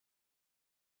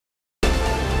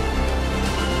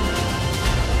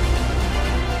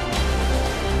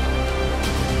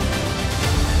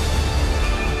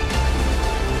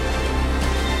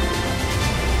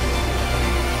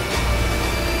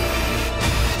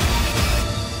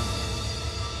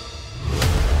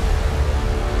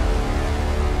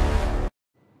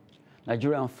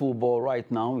Nigerian football right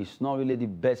now is not really the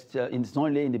best. It's not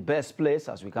really in the best place,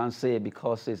 as we can say,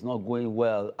 because it's not going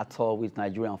well at all with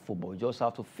Nigerian football. You just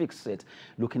have to fix it,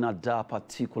 looking at that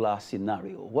particular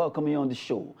scenario. Welcome you on the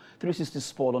show, 360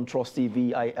 Sport on Trust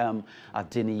TV. I am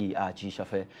Adeni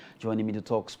Ajishafe. Joining me to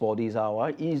talk sport this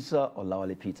hour is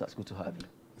Olawale Peters. Good to have you.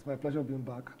 It's my pleasure being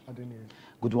back, Adeni.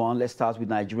 Good one. Let's start with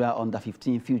Nigeria under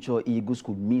 15 future Eagles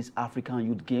could miss African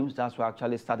Youth Games. That's why I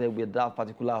actually started with that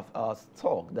particular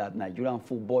talk that Nigerian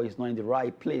football is not in the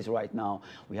right place right now.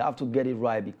 We have to get it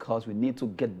right because we need to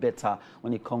get better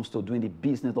when it comes to doing the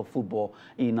business of football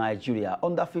in Nigeria.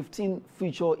 Under 15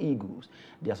 future Eagles,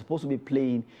 they are supposed to be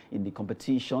playing in the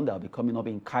competition that will be coming up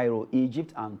in Cairo,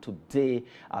 Egypt. And today,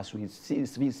 as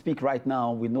we speak right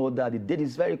now, we know that the date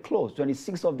is very close.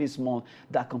 26th of this month,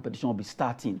 that competition will be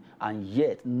starting. And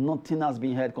yet, nothing has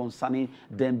been heard concerning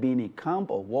them being in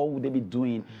camp or what would they be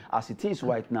doing as it is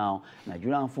right now.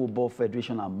 Nigerian Football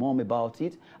Federation are mum about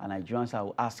it, and Nigerians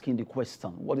are asking the question,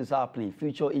 what is happening?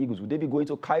 Future Eagles, would they be going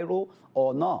to Cairo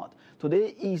or not?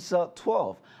 Today is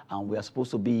 12, and we are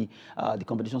supposed to be, the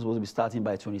competition is supposed to be starting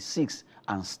by 26,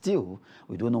 and still,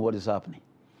 we don't know what is happening.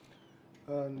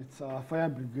 It's a fire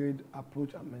brigade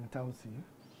approach and mentality.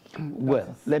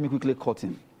 Well, let me quickly cut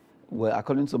in. Well,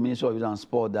 according to Ministry of Youth and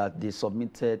Sport, that they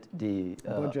submitted the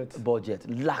budget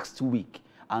last week,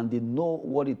 and they know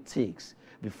what it takes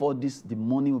before the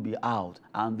money will be out,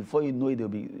 and before you know it, there'll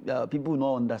be people will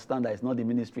not understand that it's not the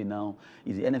ministry now;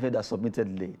 it's the NFL that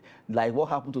submitted late. Like what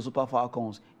happened to Super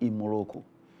Falcons in Morocco.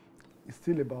 It's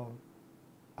still about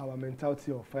our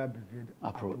mentality of fire brigade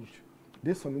approach.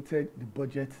 They submitted the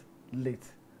budget late.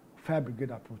 Fire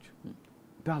brigade approach.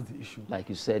 That's the issue. Like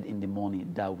you said in the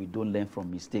morning, that we don't learn from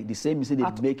mistakes. The same mistake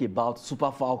they make about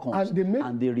Super Falcons,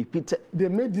 and they repeat it. They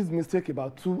made this mistake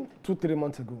about 3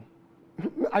 months ago.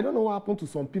 I don't know what happened to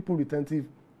some people retentive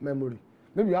memory.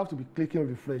 Maybe you have to be clicking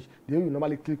refresh. The way you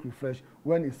normally click refresh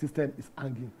when a system is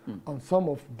hanging on some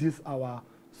of these our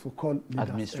so-called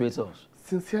administrators.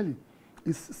 Sincerely,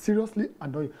 it's seriously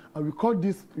annoying. And we call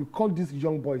these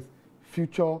young boys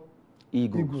future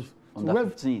Eagles.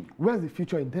 So where's the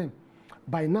future in them?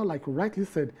 By now, like you rightly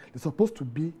said, they're supposed to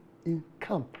be in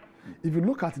camp. If you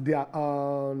look at their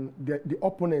the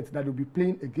opponents that they'll be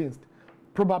playing against,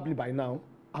 probably by now,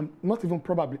 not even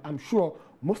probably, I'm sure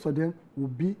most of them will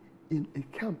be in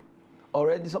a camp.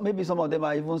 Already, so maybe some of them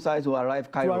are even starting to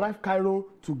arrive Cairo. To arrive Cairo,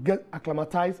 to get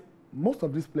acclimatized. Most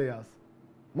of these players,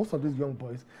 most of these young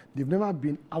boys, they've never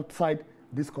been outside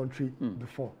this country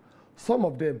before. Some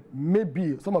of them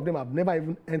have never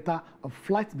even entered a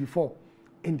flight before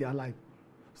in their life.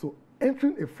 So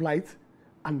entering a flight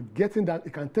and getting that,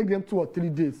 it can take them 2 or 3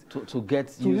 days to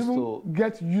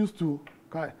get used to,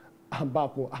 okay, I'm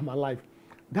back or I'm alive.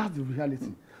 That's the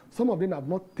reality. Some of them have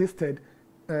not tasted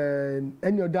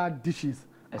any other dishes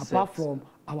apart from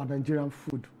our Nigerian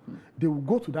food. They will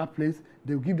go to that place,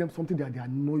 they will give them something that they are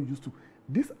not used to.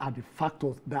 These are the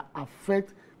factors that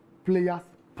affect players'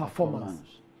 performance.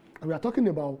 And we are talking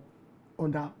about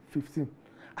under 15.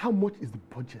 How much is the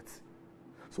budget?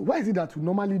 So why is it that we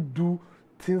normally do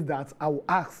things that I will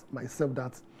ask myself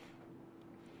that,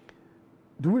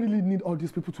 do we really need all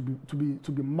these people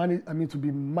to be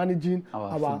managing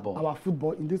our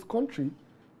football in this country?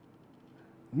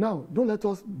 Now, don't let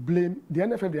us blame the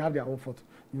NFL. They have their own fault.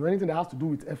 You know, anything that has to do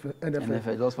with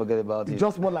NFL, just forget about it. It's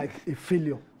just more like a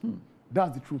failure.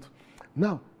 That's the truth.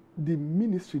 Now, the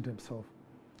ministry themselves,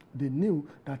 they knew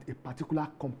that a particular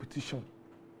competition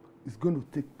is going to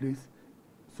take place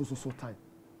so time.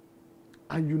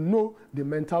 And you know the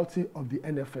mentality of the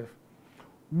NFF.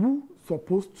 Who's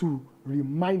supposed to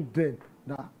remind them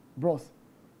that, bros,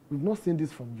 we've not seen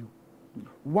this from you.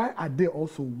 Why are they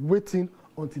also waiting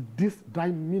until this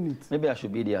dying minute? Maybe I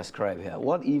should be their scribe here.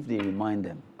 What if they remind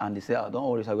them and they say, oh, don't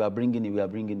worry, sir, we are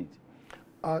bringing it.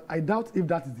 I doubt if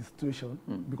that is the situation,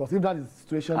 because if that is the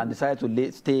situation... And decide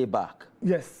to stay back.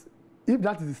 Yes. If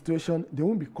that is the situation, they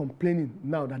won't be complaining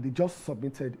now that they just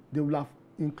submitted. They will have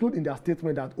include in their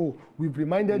statement that, oh, we've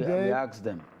reminded them. We asked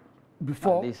them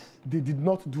before they did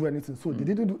not do anything. So they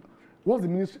didn't do. What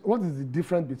is the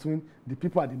difference between the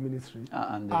people at the ministry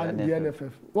and the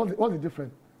NFF? What's the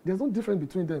difference? There's no difference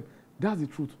between them. That's the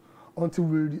truth. Until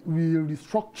we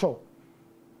restructure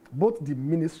both the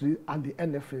ministry and the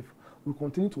NFF, we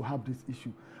continue to have this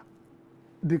issue.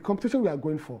 The competition we are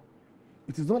going for,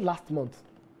 it is not last month.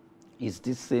 It's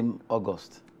this same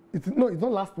August. It's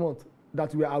not last month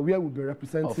that we are aware we'll be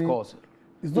representing. Of course.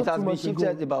 It has been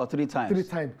shifted about 3 times. 3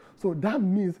 times. So that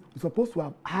means we're supposed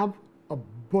to have a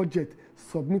budget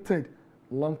submitted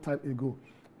long time ago.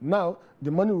 Now,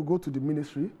 the money will go to the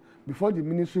ministry. before the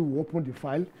ministry will open the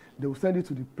file, they will send it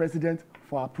to the president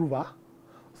for approval.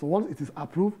 So once it is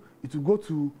approved, it will go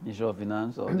to Ministry of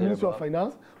Finance or Ministry of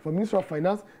Finance. For Ministry of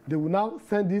Finance, they will now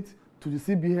send it to the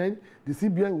CBN. The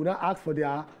CBN will now ask for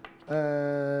their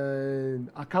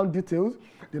account details.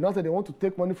 They now say they want to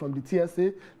take money from the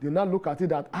TSA. They now look at it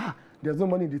that, there's no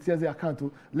money in the TSA account.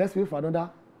 So let's wait for another.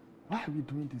 Why are we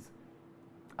doing this?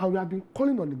 And we have been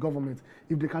calling on the government.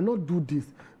 If they cannot do this,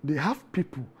 they have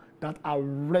people that are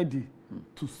ready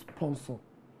to sponsor.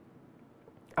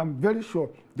 I'm very sure,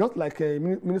 just like a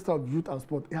Minister of Youth and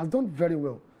Sport, he has done very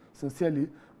well, sincerely,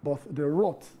 but the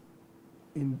rot,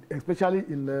 especially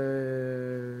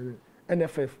in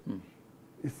NFF,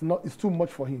 it's too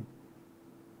much for him.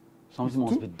 Something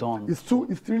must be done. It's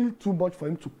really too much for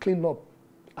him to clean up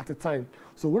at a time.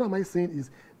 So what am I saying is,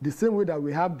 the same way that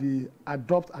we have the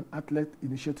Adopt an Athlete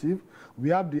initiative, we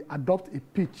have the Adopt a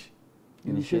Pitch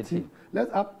initiative.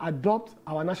 Let's have Adopt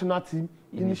our national team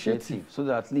initiative. So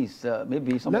that at least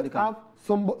maybe somebody Let's have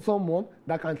someone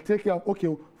that can take care of,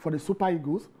 okay, for the Super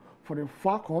Eagles, for the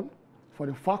Falcon, for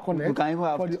the Falconet, you can even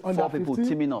have for the 4 people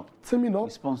teaming up.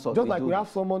 Just like we have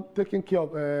someone taking care of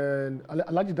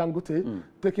Alhaji Dangote,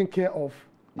 taking care of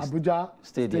Abuja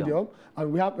Stadium,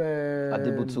 and we have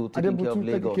Adebutu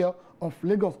taking care of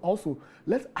Lagos also.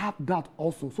 Let's have that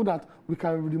also, so that we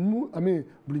can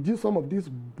reduce some of this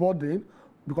burden,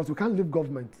 because we can't leave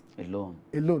government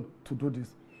alone to do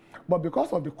this. But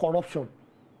because of the corruption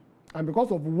and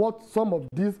because of what some of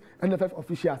these NFF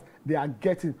officials they are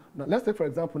getting. Now, let's take for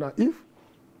example now, if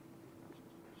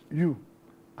you,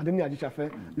 Adeni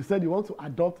Ajichafe, you said you want to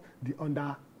adopt the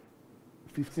under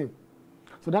 15.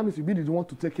 So that means you be the one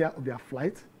to take care of their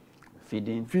flight,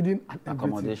 feeding and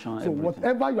accommodation, so everything.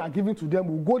 Whatever you are giving to them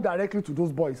will go directly to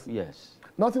those boys. Yes.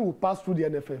 Nothing will pass through the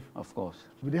NFF. Of course.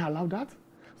 Will they allow that?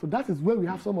 So that is where we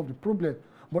have some of the problem.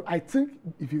 But I think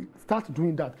if you start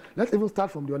doing that, let's even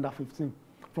start from the under 15,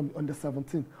 from the under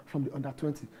 17, from the under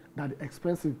 20, that the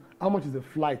expensive. How much is the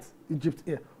flight, Egypt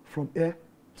Air, from Air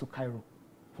to Cairo?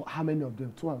 For how many of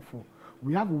them? 2 and 4.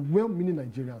 We have well-meaning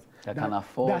Nigerians that can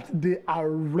afford. That they are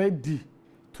ready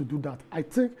to do that. I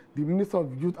think the Minister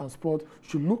of Youth and Sport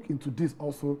should look into this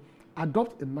also,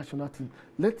 adopt a national team.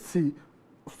 Let's see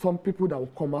some people that will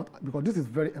come out, because this is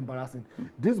very embarrassing.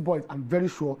 These boys, I'm very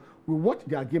sure, we watched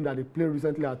their game that they played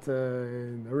recently at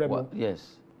Renan.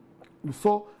 Yes. We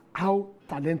saw how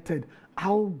talented,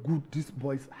 how good these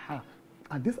boys are.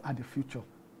 And these are the future.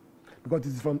 Because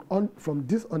it's from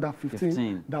this under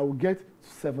 15 that will get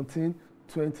 17,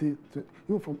 20,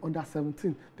 even from under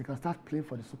 17, they can start playing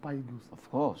for the Super Eagles.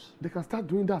 Of course. They can start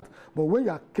doing that. But when you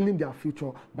are killing their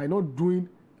future by not doing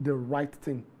the right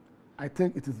thing, I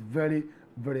think it is very,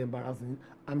 very embarrassing.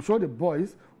 I'm sure the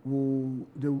boys will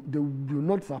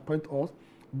not disappoint us,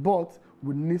 but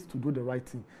we need to do the right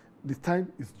thing. The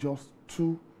time is just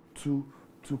too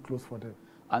close for them.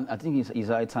 And I think it's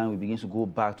high time we begin to go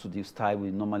back to the style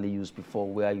we normally used before,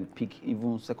 where you pick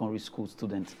even secondary school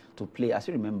students to play. I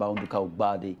still remember Unduka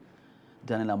Ugbade,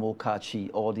 Daniel Amokachi,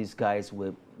 all these guys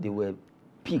were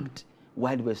picked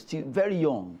while they were still very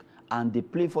young, and they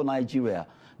play for Nigeria.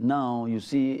 Now you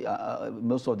see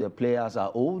most of the players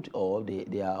are old, or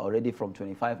they are already from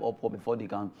 25 up before they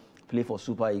can play for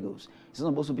Super Eagles. It's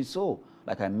not supposed to be so.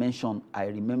 Like I mentioned, I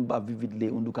remember vividly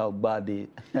Unduka Ugbade,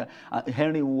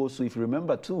 Henry Nwosu, if you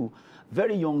remember too,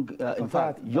 very young, in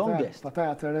fact, youngest.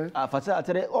 Fatai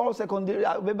Atere, all secondary,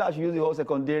 maybe I should use the whole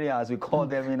secondary as we call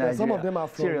them in Nigeria. Some of them are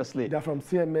from, seriously. They're from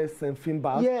CMS and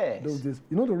Finbas. Yes. Those days.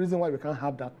 You know the reason why we can't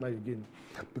have that now again?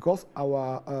 Because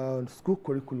our school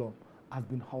curriculum has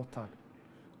been altered.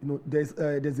 You know, there's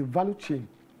a value chain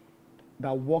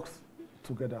that works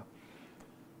together.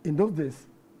 In those days,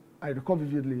 I recall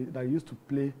vividly that I used to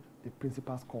play the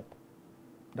Principal's Cup.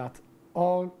 That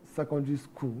all secondary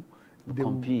school, they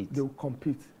will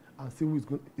compete and see who is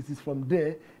good. It is from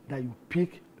there that you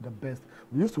pick the best.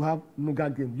 We used to have Nuga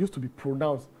games, used to be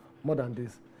pronounced more than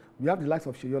this. We have the likes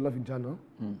of Sheyola Vijano.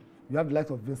 We have the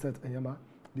likes of Vincent Enyama.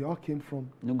 They all came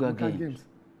from Nuga games.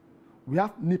 We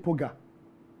have Nipoga.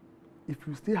 If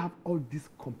you still have all this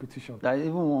competition. There is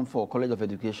even one for College of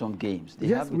Education games. We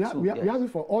have it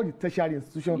for all the tertiary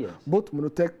institutions, both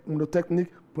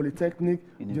monotechnic, polytechnic,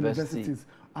 universities,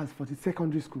 as for the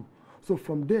secondary school. So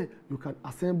from there, you can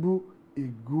assemble a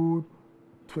good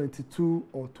 22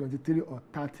 or 23 or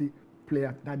 30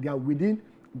 players that they are within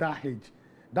that age.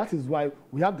 That is why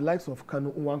we have the likes of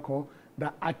Kanu Nwankwo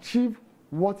that achieved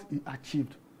what he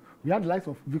achieved. We have the likes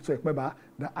of Victor Ekpeba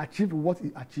that achieved what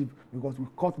he achieved because we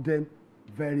caught them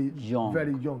very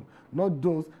young. Not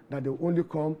those that they only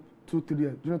come 2-3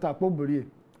 years. Jonathan Akpobori,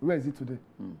 where is he today?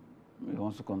 He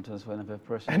wants to contest for NFF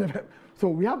president. NFF. So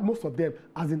we have most of them,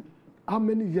 as in how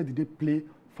many years did they play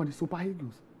for the Super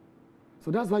Eagles? So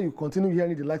that's why you continue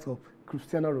hearing the likes of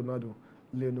Cristiano Ronaldo,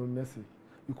 Lionel Messi.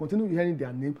 You continue hearing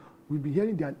their name. We'll be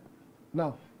hearing their...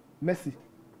 Now, Messi,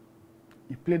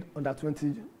 he played under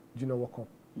 20 Junior World Cup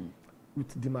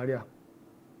with Di Maria.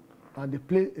 And they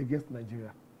play against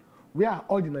Nigeria. Where are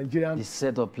all the Nigerians? The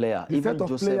set of players, even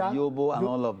Joseph Yobo and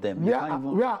all of them.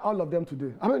 Where are all of them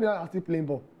today? How many are still playing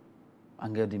ball?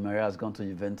 Angel Di Maria has gone to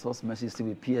Juventus. Messi is still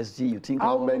with PSG. You think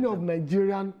how many of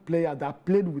Nigerian players that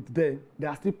played with them, they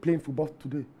are still playing football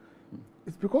today?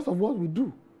 It's because of what we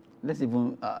do. Let's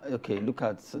even, okay, look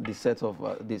at the set of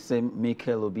the same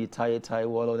Mikel Obi, Tai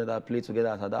all of them that played together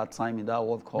at that time in that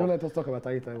World Cup. Don't let us talk about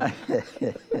Tai.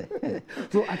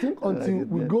 So I think until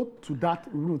we go to that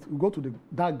route, we go to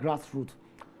that grassroots,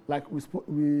 like we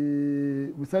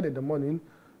said in the morning,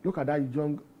 look at that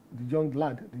the young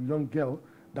lad, the young girl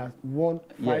that won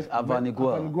 5. Yes,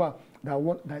 Avanigua.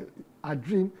 That her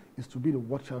dream is to be the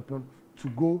world champion, to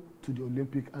go to the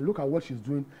Olympic, and look at what she's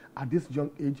doing at this young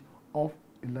age of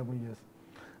 11 years.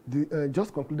 The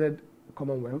just concluded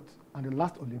Commonwealth and the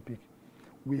last Olympic,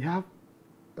 we have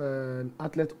an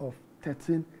athlete of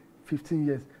 13, 15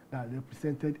 years that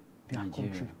represented their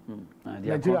country.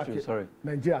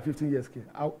 Nigeria, 15 years.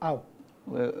 How?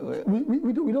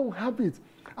 We don't have it.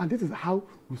 And this is how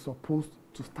we're supposed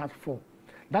to start from.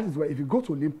 That is why if you go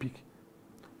to Olympic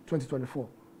 2024,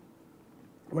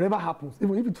 whatever happens,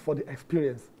 even if it's for the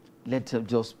experience, let her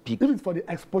just pick. If it's for the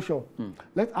exposure,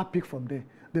 let her pick from there.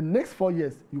 The next 4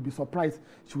 years, you'll be surprised.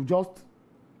 She'll just,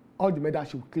 all the medals,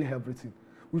 she'll clear everything.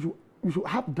 We should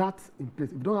have that in place.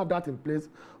 If we don't have that in place,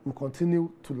 we'll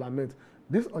continue to lament.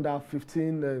 This under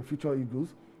 15 future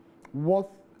Eagles, what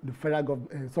the federal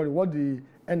government, what the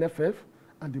NFF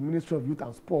and the Ministry of Youth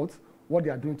and Sports, what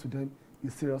they are doing to them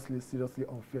is seriously, seriously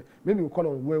unfair. Maybe we'll call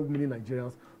on well-meaning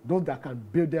Nigerians, those that can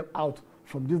bail them out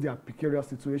from this their precarious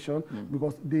situation,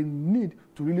 because they need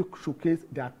to really showcase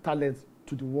their talents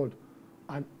to the world.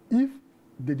 And if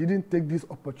they didn't take this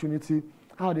opportunity,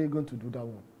 how are they going to do that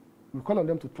one? We call on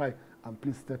them to try and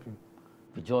please step in.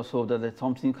 We just hope that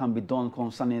something can be done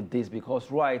concerning this,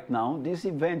 because right now, this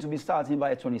event will be starting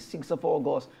by 26th of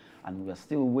August, and we are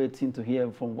still waiting to hear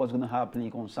from what's going to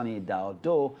happen concerning that.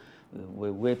 Although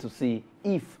we wait to see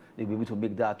if they'll be able to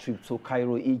make that trip to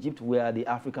Cairo, Egypt, where the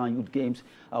African Youth Games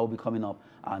will be coming up,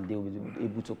 and they will be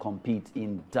able to compete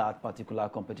in that particular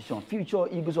competition. Future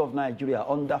Eagles of Nigeria,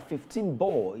 under 15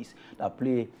 boys that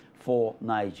play for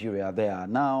Nigeria there.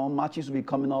 Now, matches will be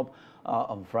coming up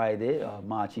on Friday.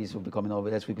 Matches will be coming up.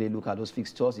 Let's quickly look at those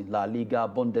fixtures in La Liga,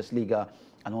 Bundesliga,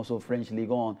 and also French Ligue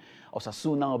 1.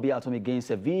 Osasuna will be at home against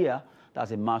Sevilla.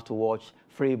 That's a match to watch.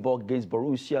 Freiburg against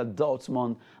Borussia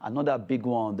Dortmund, another big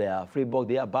one there. Freiburg,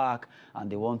 they are back, and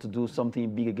they want to do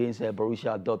something big against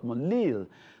Borussia Dortmund. Lille,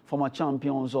 former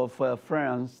champions of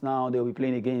France, now they'll be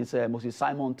playing against Moses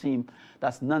Simon team.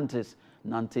 That's Nantes.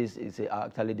 Nantes is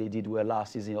actually they did well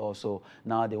last season also.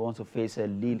 Now they want to face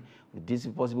Lille. This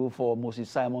is possible for Moses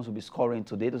Simon to be scoring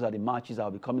today. Those are the matches that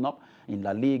will be coming up in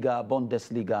La Liga,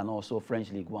 Bundesliga, and also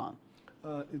French Ligue 1.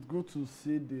 It's good to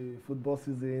see the football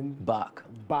season back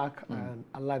and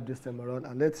alive this time around.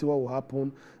 And let's see what will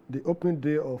happen. The opening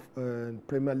day of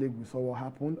Premier League, we saw what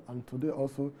happened. And today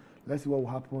also, let's see what will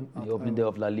happen. The opening day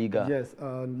of La Liga. Yes,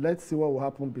 let's see what will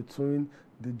happen between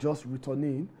the just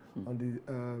returning on the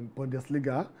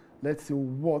Bundesliga. Let's see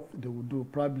what they will do.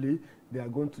 Probably they are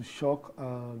going to shock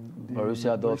the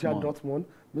Borussia Dortmund,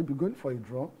 maybe going for a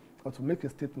draw, or to make a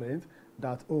statement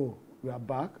that, oh, we are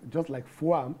back, just like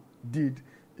Fulham did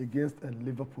against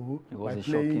Liverpool by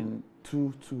playing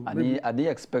 2-2. I didn't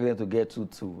expect them to get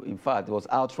 2-2. In fact, it was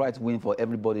outright win for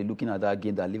everybody looking at that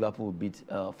game that Liverpool beat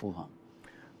Fulham.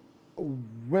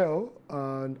 Well,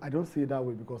 I don't see it that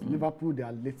way, because Liverpool, they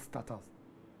are late starters.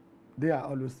 They are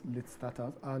always late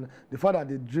starters, and the fact that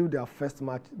they drew their first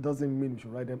match doesn't mean we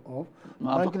should write them off. No,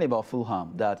 I'm talking about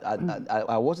Fulham, that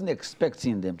I wasn't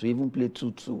expecting them to even play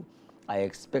 2-2. I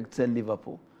expected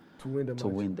Liverpool to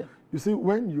win them. You see,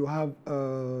 when you have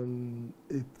a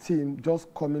team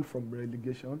just coming from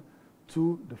relegation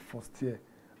to the first tier,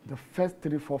 the first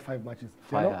 3, 4, 5 matches,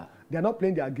 they are not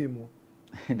playing their game.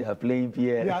 They are playing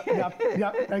Pierre.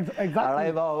 Exactly.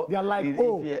 Arrival they are like,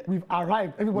 we've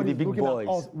arrived. Everybody is looking at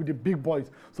us with the big boys.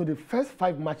 So the first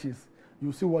 5 matches,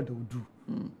 you see what they will do.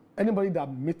 Anybody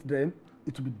that meets them,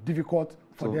 it will be difficult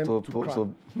for them to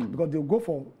crack. Because they'll go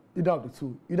for either of the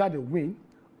two. Either they win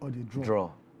or they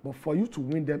draw. But for you to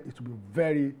win them, it will be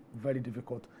very, very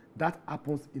difficult. That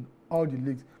happens in all the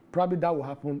leagues. Probably that will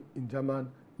happen in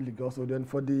German league also. Then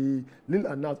for the Lille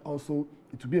and Nantes also,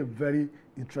 it will be a very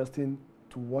interesting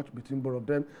to watch between both of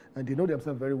them, and they know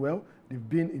themselves very well. They've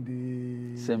been in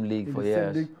the same league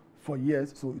for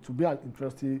years, so it will be an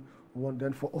interesting one.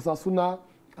 Then for Osasuna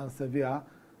and Sevilla,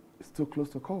 it's still close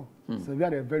to call. Sevilla,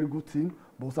 they're a very good team,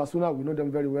 but Osasuna, we know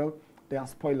them very well. They are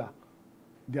spoiler.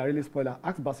 They are really spoiler.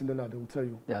 Ask Barcelona, they will tell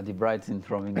you. They are the bright team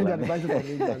from England. They are the bright team from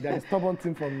England. They are the stubborn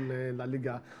team from La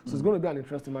Liga. So it's going to be an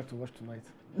interesting match to watch tonight.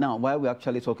 Now, while we're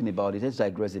actually talking about it, let's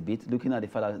digress a bit. Looking at the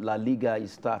fact that La Liga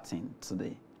is starting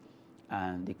today,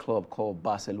 and the club called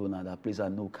Barcelona that plays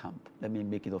at Nou Camp, let me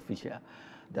make it official,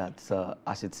 that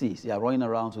as it is, they are running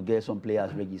around to get some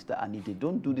players registered, and if they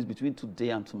don't do this between today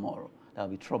and tomorrow, there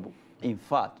will be trouble. In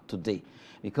fact, today,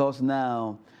 because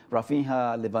now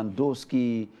Rafinha,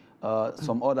 Lewandowski,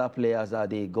 some other players that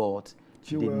they got,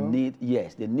 they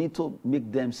need to make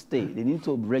them stay. They need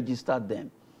to register them.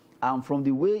 And from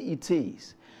the way it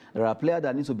is, there are players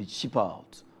that need to be shipped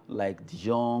out, like De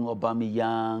Jong,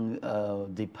 Aubameyang,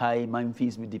 Depay,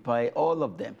 Memphis Depay, all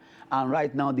of them. And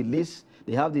right now, the list,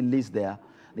 they have the list there.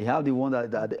 They have the one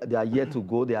that they are yet to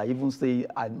go. They are even saying,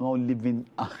 I'm not leaving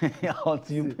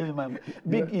until you pay my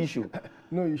big issue.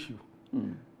 No issue.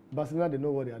 Barcelona, they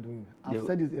know what they are doing. I've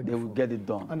said this they will get it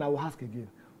done. And I will ask again.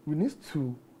 We need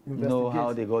to investigate. Know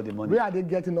how they got the money. Where are they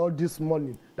getting all this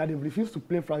money that they refused to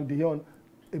play Frank de Jong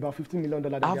about $15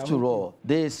 million? After all,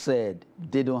 they said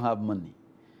they don't have money.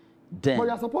 Then, but you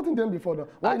are supporting them before. Though.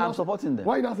 I'm supporting them.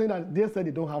 Why are you not saying that they said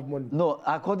they don't have money? No,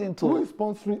 according to... Who is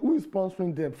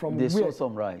sponsoring them? From they where? saw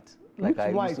some right. Like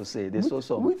I used to say. They saw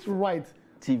some... Which right?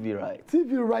 TV right.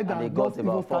 TV right that and they got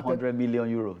about 400 million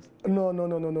euros. No.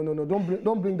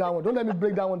 Don't bring that one. Don't let me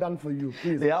break that one down for you,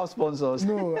 please. They have sponsors.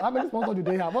 No, how many sponsors do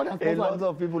they have? What a lot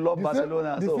of people love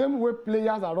Barcelona. The same way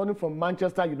players are running from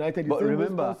Manchester United. But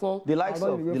remember, the likes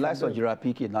of Gerard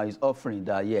Piqué now is offering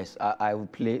that, yes, I will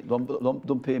play.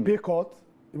 Don't pay me. Pay cut.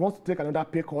 He wants to take another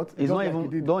pay cut. It's not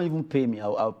even. Don't even pay me.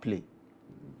 I'll play.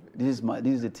 This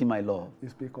is the team I love.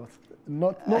 It's pay cut.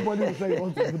 Nobody will say he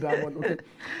wants to do that one. Okay.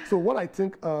 So what I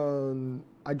think,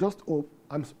 I just hope,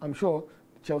 I'm sure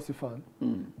Chelsea fan,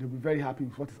 they'll be very happy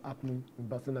with what is happening in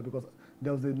Barcelona, because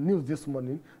there was a news this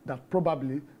morning that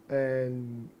probably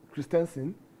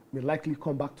Christensen may likely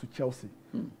come back to Chelsea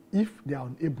if they are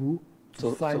unable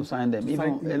to sign them.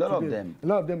 A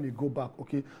lot of them may go back.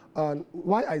 Okay. And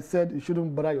why I said you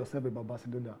shouldn't bother yourself about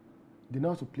Barcelona, they know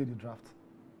how to play the draft.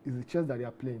 It's the chess that they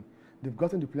are playing. They've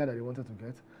gotten the player that they wanted to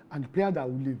get, and the player that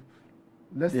will leave.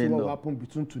 Let's see what will happen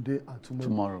between today and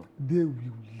tomorrow. They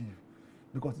will leave,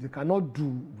 because they cannot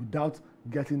do without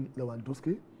getting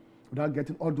Lewandowski, without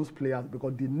getting all those players,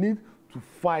 because they need to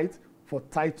fight for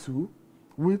title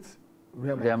with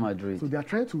Real Madrid. So they are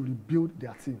trying to rebuild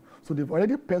their team. So they've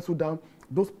already penciled down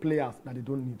those players that they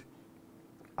don't need.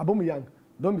 Aubameyang,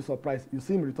 don't be surprised. You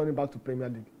see him returning back to Premier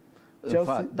League. In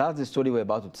fact, that's the story we're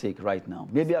about to take right now.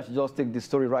 Maybe I should just take the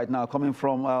story right now, coming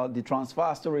from the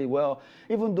transfer story. Well,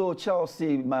 even though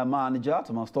Chelsea, my manager,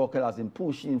 Thomas Tuchel, has been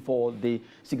pushing for the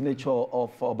signature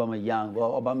of Aubameyang,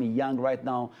 well, Aubameyang right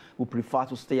now would prefer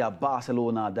to stay at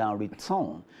Barcelona than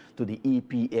return to the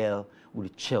EPL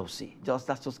with Chelsea.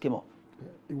 That just came up.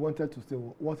 He wanted to stay.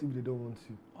 What if they don't want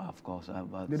you? Of course,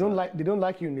 they don't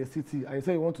like you in the city, and you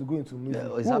say you want to go into music.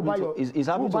 It's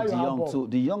happening to De Jong too.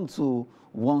 De Jong too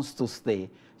wants to stay.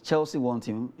 Chelsea want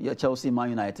him. Yeah, Chelsea,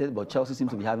 Man United, but Chelsea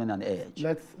seems to be having an edge.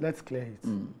 Let's clear it.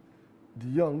 De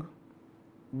Jong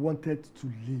wanted to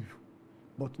leave,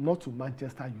 but not to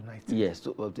Manchester United. Yes,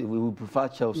 we would prefer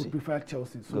Chelsea. We prefer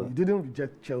Chelsea. So he didn't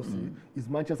reject Chelsea. It's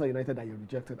Manchester United that he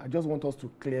rejected. I just want us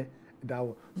to clear that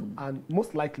one. So, and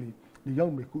most likely, De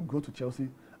Jong may go to Chelsea.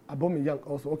 Aubameyang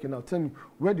also. Okay, now tell me,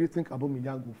 where do you think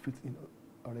Aubameyang will fit in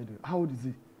already? How old is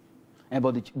he?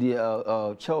 But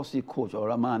the Chelsea coach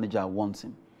or manager wants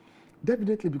him.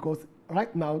 Definitely, because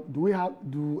right now,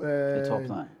 the top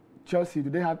 9? Chelsea, do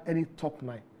they have any top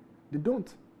 9? They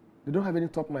don't. They don't have any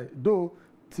top 9. Though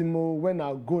Timo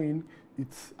Werner going,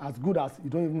 it's as good as you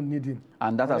don't even need him.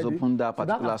 And that has opened that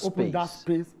particular space. Opened that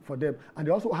space for them. And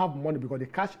they also have money, because they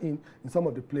cash in some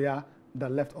of the players that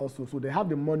left also. So they have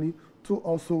the money to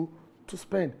also to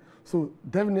spend. So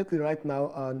definitely right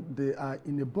now, they are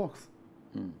in a box.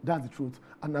 That's the truth.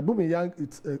 And Aubameyang,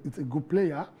 it's a good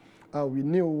player. We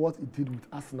knew what he did with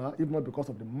Arsenal, even not because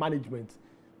of the management.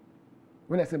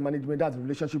 When I say management, that's the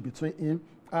relationship between him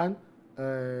and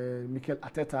Mikel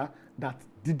Arteta that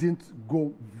didn't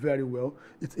go very well.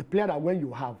 It's a player that when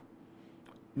you have,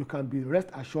 you can be rest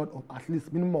assured of at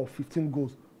least minimum of 15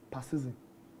 goals per season.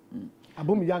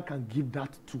 Aubameyang can give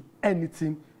that to any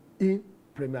team in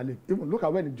Premier League. Even look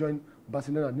at when he joined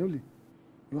Barcelona newly.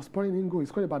 He was pouring in goals. He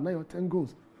scored about 9 or 10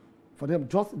 goals for them,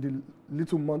 just the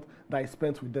little month that he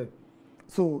spent with them.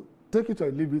 So take it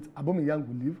or leave it. Aubameyang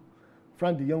will leave.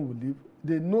 Frank de Jong will leave.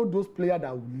 They know those players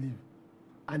that will leave,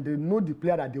 and they know the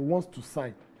player that they want to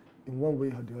sign in one way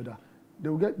or the other. They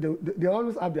will get. They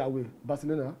always have their way.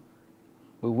 Barcelona.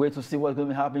 We wait to see what's going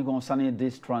to be happening concerning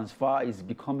this transfer. It's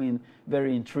becoming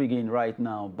very intriguing right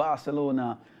now.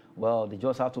 Barcelona, well, they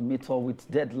just have to meet up with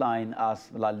deadline as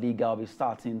La Liga will be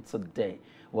starting today.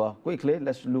 Well, quickly,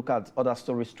 let's look at other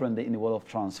stories trending in the world of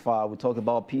transfer. We talk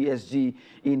about PSG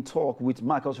in talk with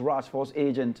Marcus Rashford's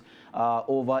agent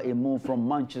over a move from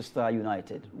Manchester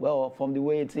United. Well, from the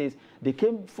way it is, they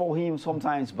came for him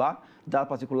sometimes back. That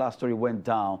particular story went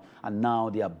down, and now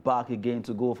they are back again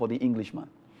to go for the Englishman.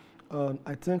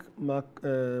 I think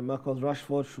Marcus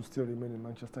Rashford should still remain in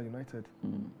Manchester United.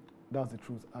 That's the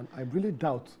truth. And I really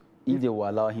doubt if they will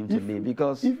allow him to leave,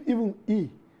 because if even he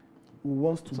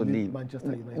wants to leave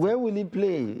Manchester United. Where will he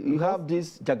play? You have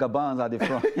these Jagabans at the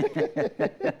front.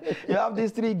 You have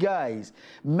these three guys,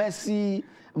 Messi,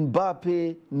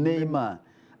 Mbappe, Neymar,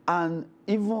 and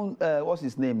even, what's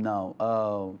his name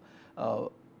now?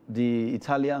 The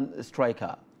Italian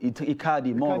striker.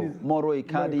 Icardi, Moro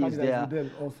Icardi is there.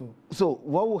 Also. So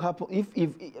what will happen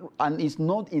if and he's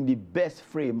not in the best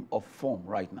frame of form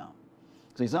right now?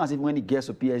 So it's not as if when he gets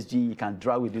to PSG, he can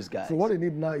drag with these guys. So what he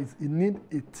need now is he need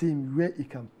a team where he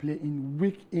can play in,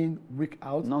 week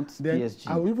out. Not then PSG.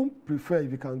 I would even prefer if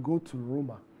he can go to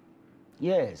Roma.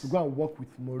 Yes. To go and work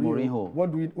with Mourinho.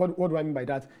 What do I mean by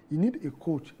that? You need a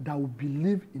coach that will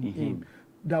believe in him,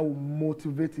 that will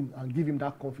motivate him and give him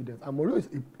that confidence. And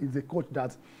Mourinho is a coach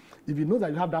that, if he knows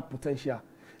that you have that potential,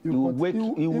 he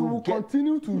will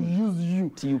continue to use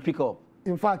you till you pick up.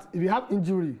 In fact, if you have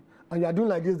injury and you are doing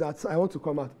like this, that I want to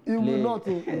come out, he will not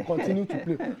continue to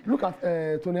play. Look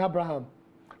at Tony Abraham.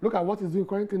 Look at what he's doing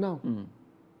currently now.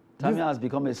 Tammy has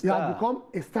become a star. He has become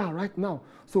a star right now.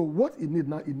 So what he needs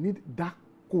now, he needs that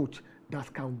coach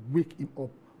that can wake him up.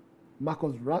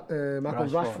 Marcus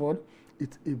Rashford,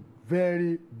 it's a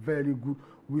very, very good.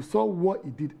 We saw what he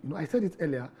did. You know, I said it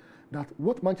earlier that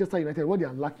what Manchester United, what they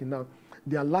are lacking now,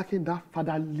 they are lacking that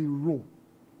fatherly role.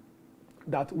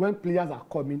 That when players are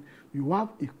coming, you have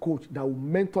a coach that will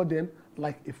mentor them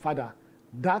like a father.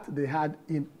 That they had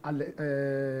in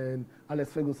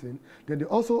Alex Ferguson. Then they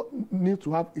also need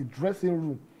to have a dressing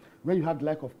room where you have the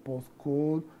like of Paul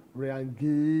Scholes, Ryan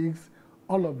Giggs,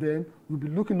 all of them will be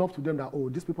looking up to them that, oh,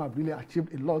 these people have really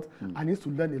achieved a lot. I need to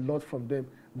learn a lot from them.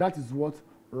 That is what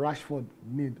Rashford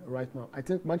needs right now. I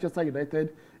think Manchester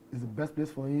United is the best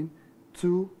place for him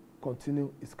to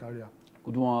continue his career.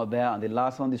 Good one there. And the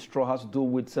last one, the straw has to do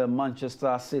with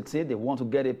Manchester City. They want to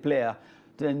get a player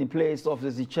in the place of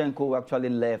Zinchenko, who actually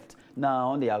left.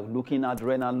 Now they are looking at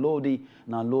Renan Lodi.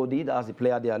 Now Lodi, that's the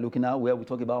player they are looking at, where we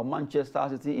talk about Manchester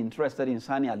City interested in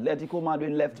signing Atletico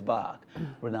Madrid left back,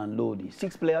 Renan Lodi.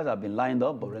 6 players have been lined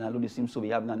up, but Renan Lodi seems to be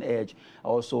having an edge.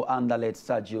 Also, Anderlecht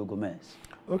Sergio Gomez.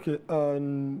 Okay,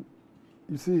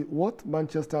 you see, what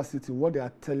Manchester City, what they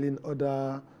are telling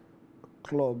other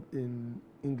clubs in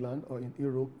England or in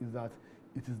Europe is that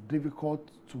it is difficult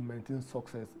to maintain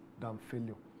success than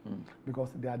failure.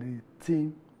 Because they are the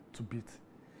team to beat.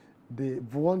 They've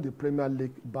won the Premier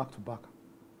League back-to-back.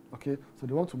 Okay, so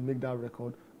they want to make that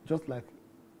record, just like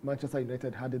Manchester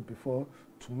United had it before,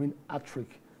 to win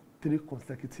hat-trick 3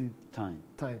 consecutive time.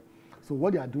 So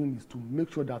what they are doing is to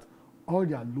make sure that all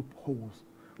their loopholes,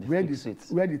 where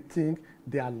they think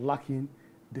they are lacking,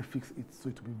 they fix it. So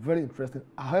it will be very interesting.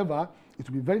 However, it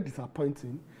will be very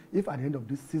disappointing if at the end of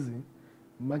this season,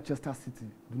 Manchester City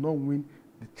do not win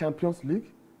the Champions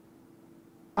League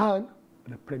and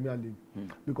the Premier League.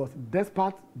 Because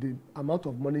despite the amount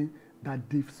of money that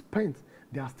they've spent,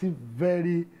 they are still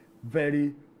very,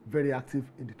 very, very active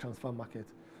in the transfer market.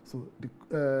 So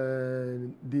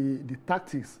the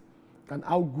tactics and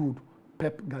how good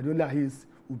Pep Guardiola is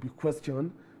will be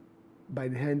questioned by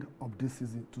the end of this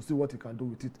season to see what he can do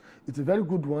with it. It's a very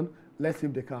good one. Let's see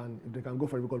if they can go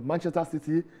for it, because Manchester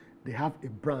City, they have a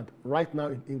brand right now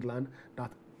in England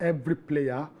that every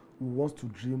player who wants to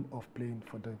dream of playing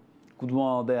for them. Good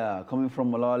one there, coming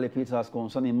from Malali Peters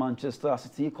concerning Manchester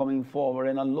City, coming for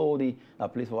Renan Lodi,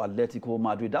 that plays for Atletico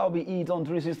Madrid. That will be it on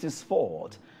 360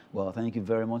 Sport. Well, thank you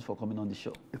very much for coming on the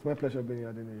show. It's my pleasure being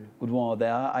here, Adeni. Good one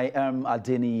there. I am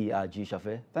Adeni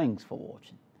Ajishafe. Thanks for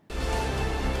watching.